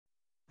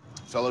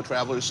Fellow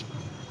travelers,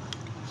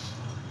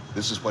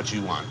 this is what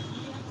you want.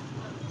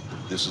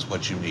 This is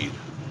what you need.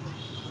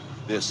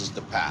 This is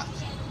the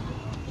path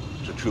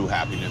to true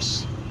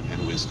happiness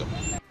and wisdom.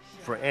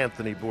 For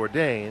Anthony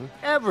Bourdain,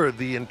 ever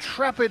the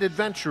intrepid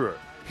adventurer,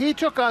 he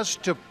took us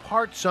to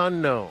parts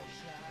unknown.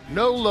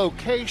 No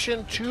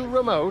location too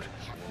remote,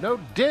 no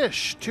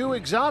dish too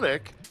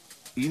exotic.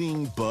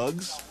 Eating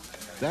bugs?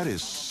 That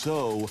is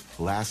so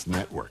Last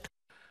Network.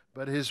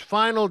 But his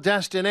final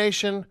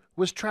destination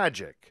was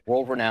tragic.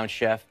 World-renowned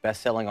chef,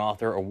 best-selling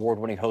author,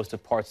 award-winning host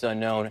of Parts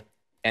Unknown,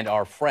 and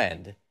our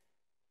friend,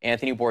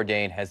 Anthony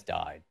Bourdain, has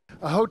died.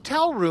 A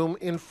hotel room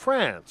in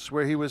France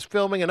where he was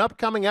filming an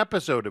upcoming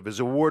episode of his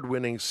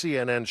award-winning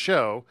CNN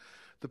show.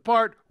 The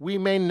part we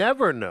may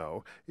never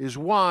know is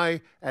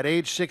why, at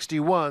age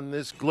 61,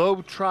 this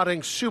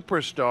globe-trotting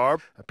superstar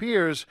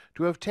appears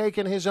to have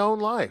taken his own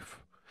life.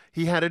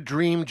 He had a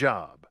dream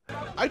job.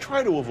 I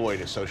try to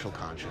avoid a social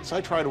conscience.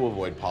 I try to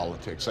avoid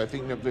politics. I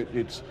think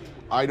that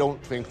I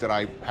don't think that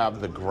I have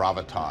the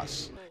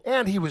gravitas.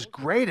 And he was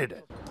great at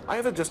it. I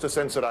have just a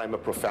sense that I'm a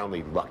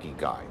profoundly lucky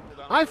guy.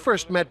 I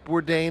first met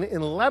Bourdain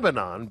in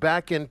Lebanon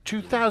back in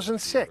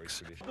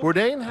 2006.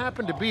 Bourdain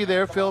happened to be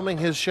there filming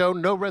his show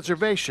No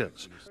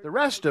Reservations. The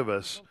rest of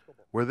us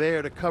were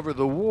there to cover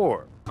the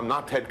war. I'm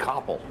not Ted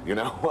Koppel, you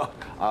know?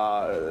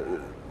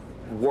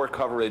 War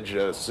coverage,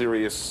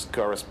 serious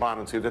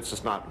correspondence, that's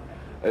just not...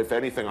 If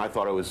anything, I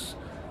thought it was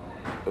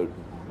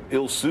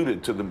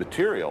ill-suited to the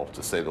material,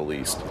 to say the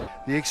least.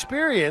 The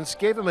experience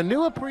gave him a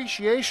new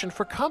appreciation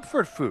for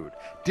comfort food,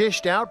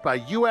 dished out by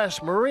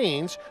U.S.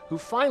 Marines who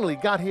finally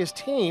got his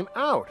team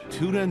out.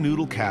 Tuna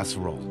noodle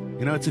casserole.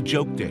 You know, it's a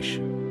joke dish.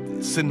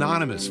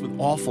 Synonymous with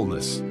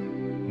awfulness.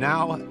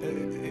 Now,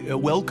 a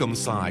welcome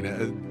sign,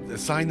 a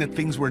sign that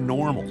things were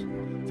normal,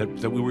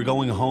 that we were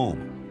going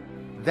home.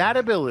 That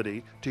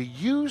ability to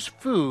use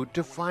food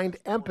to find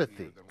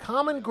empathy,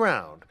 common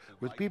ground,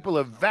 with people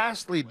of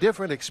vastly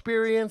different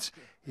experience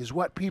is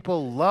what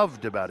people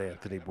loved about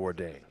Anthony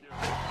Bourdain.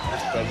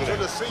 Good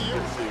to see you.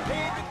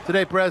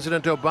 Today,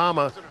 President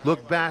Obama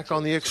looked back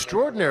on the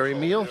extraordinary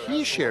meal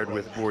he shared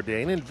with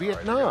Bourdain in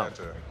Vietnam.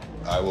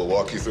 I will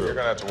walk you through. You're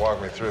going to have to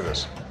walk me through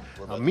this.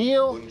 A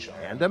meal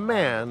and a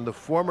man the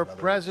former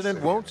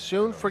president won't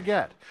soon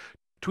forget.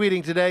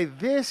 Tweeting today,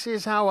 "This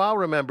is how I'll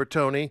remember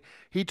Tony.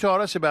 He taught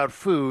us about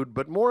food,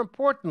 but more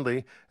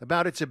importantly,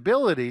 about its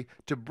ability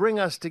to bring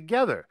us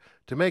together,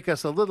 to make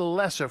us a little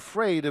less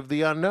afraid of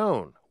the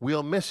unknown.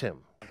 We'll miss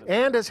him."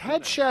 And as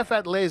head chef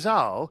at Les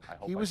Halles,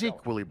 he was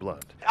equally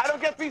blunt. I don't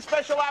get these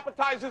special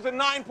appetizers in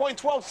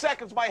 9.12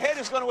 seconds. My head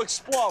is going to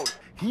explode.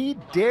 He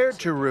dared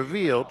to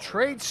reveal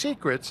trade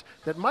secrets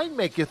that might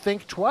make you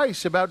think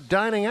twice about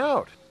dining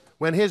out.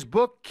 When his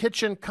book,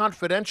 Kitchen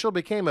Confidential,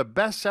 became a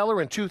bestseller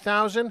in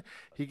 2000,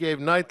 he gave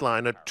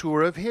Nightline a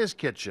tour of his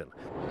kitchen.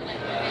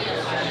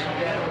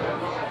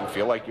 You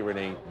feel like you're in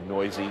a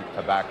noisy,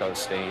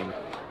 tobacco-stained,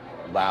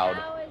 loud,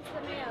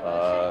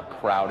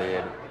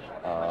 crowded,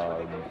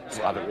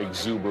 rather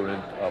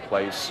exuberant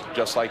place,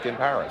 just like in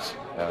Paris,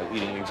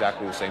 eating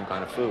exactly the same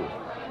kind of food.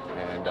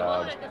 And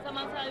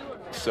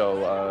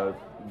so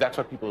that's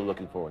what people are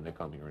looking for when they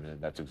come here, and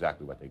that's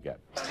exactly what they get.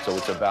 So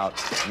it's about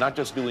not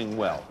just doing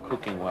well,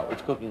 cooking well.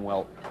 It's cooking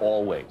well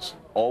always.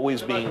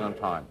 Always being on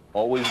time,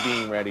 always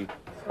being ready,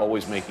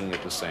 always making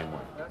it the same way.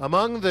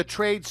 Among the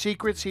trade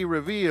secrets he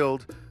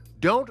revealed,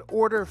 don't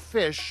order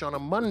fish on a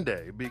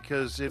Monday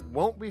because it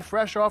won't be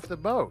fresh off the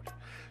boat.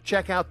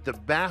 Check out the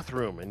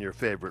bathroom in your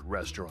favorite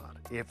restaurant.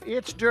 If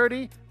it's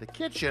dirty, the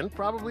kitchen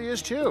probably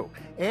is too.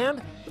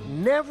 And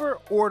never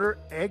order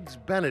Eggs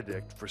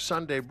Benedict for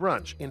Sunday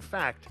brunch. In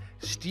fact,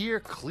 steer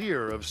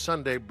clear of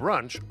Sunday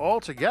brunch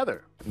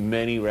altogether.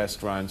 Many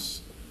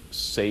restaurants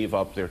save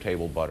up their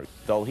table butter.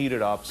 They'll heat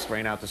it up,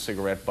 strain out the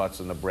cigarette butts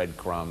and the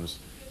breadcrumbs,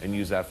 and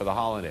use that for the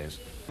holidays.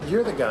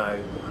 You're the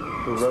guy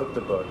who wrote the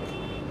book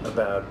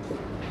about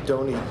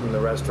don't eat in the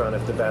restaurant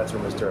if the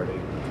bathroom is dirty.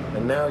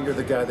 And now you're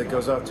the guy that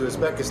goes off to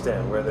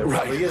Uzbekistan where there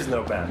really is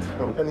no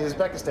bathroom. And the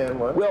Uzbekistan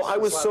one. Well, I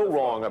was so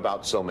wrong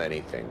about so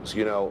many things,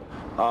 you know.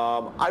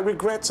 I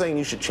regret saying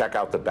you should check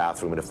out the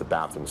bathroom and if the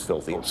bathroom's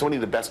filthy. So many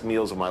of the best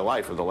meals of my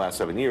life for the last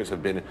 7 years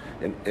have been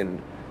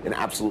in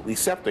absolutely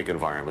septic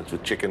environments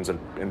with chickens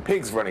and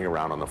pigs running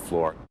around on the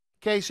floor.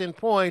 Case in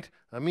point,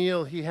 a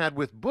meal he had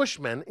with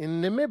Bushmen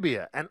in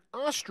Namibia, an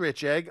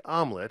ostrich egg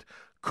omelet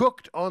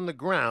cooked on the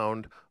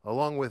ground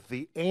along with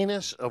the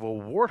anus of a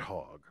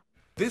warthog.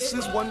 This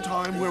is one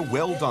time where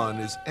well done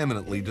is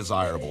eminently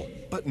desirable.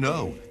 But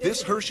no,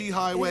 this Hershey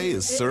Highway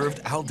is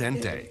served al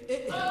dente.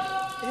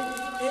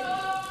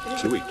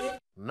 Chewy.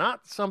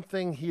 Not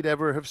something he'd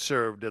ever have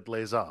served at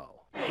Les Halles.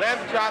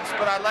 Lamb chops,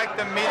 but I like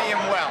them medium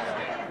well.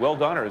 Well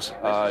doners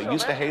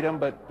used to hate them,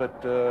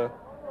 but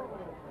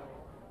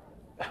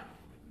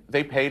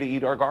they pay to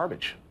eat our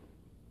garbage.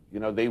 You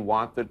know, they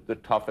want the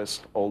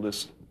toughest,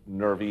 oldest,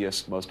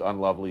 nerviest, most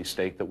unlovely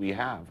steak that we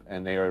have,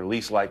 and they are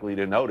least likely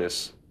to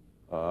notice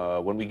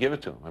when we give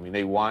it to them. I mean,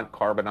 they want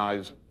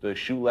carbonized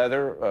shoe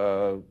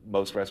leather.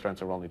 Most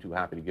restaurants are only too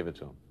happy to give it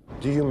to them.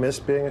 Do you miss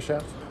being a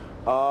chef?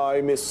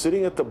 I miss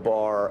sitting at the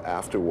bar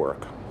after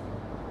work,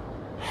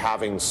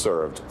 having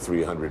served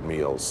 300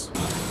 meals.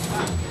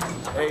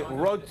 Hey,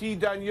 roti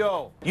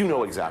d'agneau. You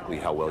know exactly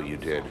how well you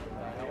did.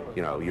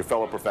 You know, your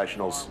fellow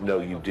professionals know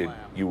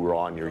you were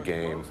on your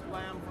game.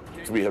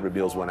 300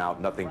 meals went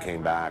out, nothing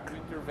came back.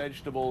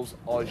 Vegetables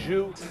au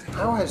jus.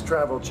 How has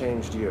travel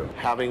changed you?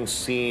 Having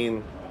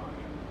seen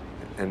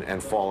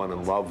and fallen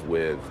in love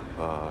with,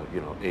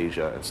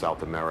 Asia and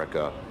South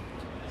America,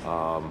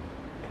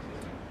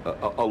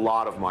 a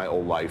lot of my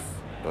old life,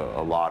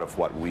 a lot of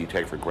what we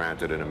take for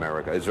granted in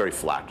America is very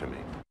flat to me.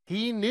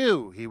 He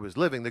knew he was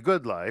living the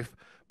good life,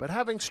 but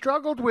having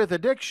struggled with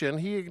addiction,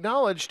 he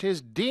acknowledged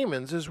his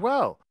demons as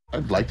well.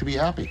 I'd like to be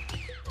happy.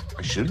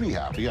 I should be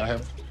happy. I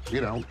have,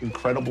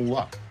 incredible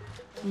luck.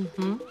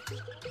 Mm-hmm.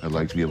 I'd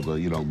like to be able to,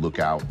 look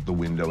out the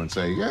window and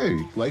say, hey,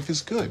 life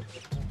is good.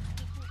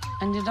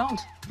 And you don't.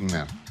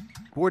 No.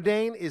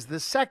 Bourdain is the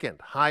second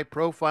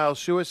high-profile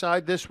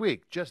suicide this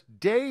week, just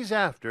days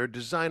after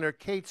designer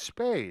Kate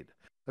Spade.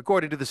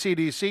 According to the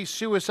CDC,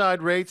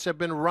 suicide rates have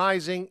been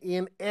rising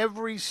in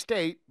every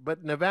state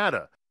but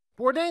Nevada.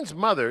 Bourdain's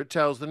mother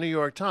tells the New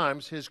York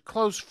Times his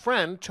close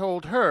friend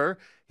told her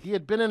he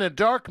had been in a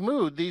dark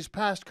mood these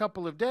past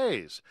couple of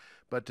days.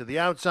 But to the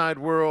outside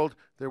world,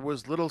 there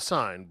was little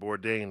sign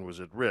Bourdain was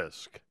at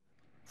risk.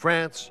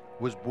 France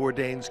was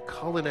Bourdain's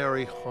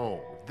culinary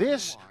home.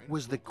 This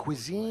was the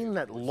cuisine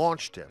that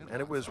launched him,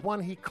 and it was one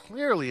he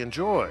clearly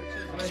enjoyed.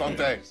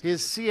 Santé.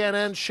 His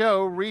CNN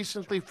show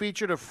recently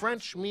featured a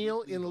French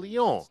meal in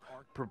Lyon,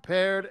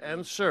 prepared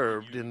and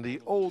served in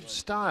the old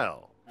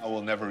style. I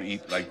will never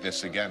eat like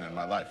this again in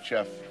my life.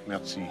 Chef,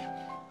 merci.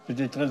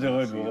 J'étais très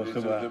heureux de vous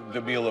recevoir.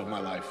 The meal of my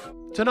life.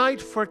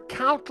 Tonight, for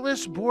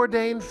countless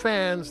Bourdain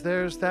fans,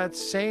 there's that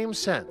same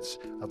sense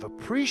of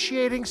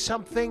appreciating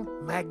something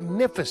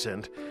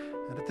magnificent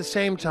and at the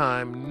same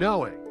time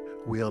knowing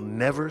we'll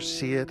never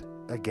see it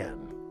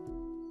again.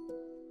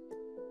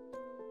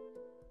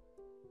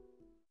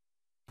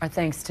 Our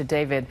thanks to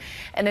David.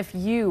 And if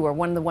you are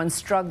one of the ones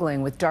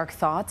struggling with dark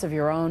thoughts of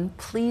your own,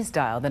 please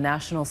dial the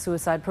National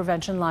Suicide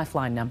Prevention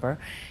Lifeline number.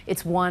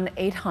 It's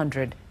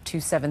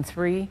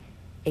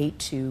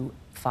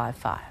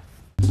 1-800-273-8255.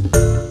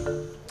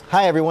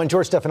 Hi everyone,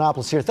 George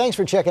Stephanopoulos here. Thanks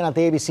for checking out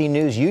the ABC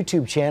News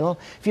YouTube channel.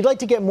 If you'd like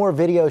to get more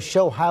videos,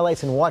 show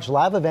highlights, and watch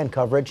live event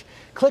coverage,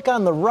 click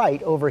on the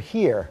right over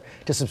here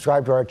to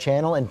subscribe to our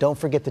channel, and don't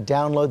forget to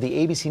download the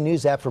ABC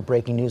News app for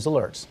breaking news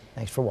alerts.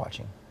 Thanks for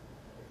watching.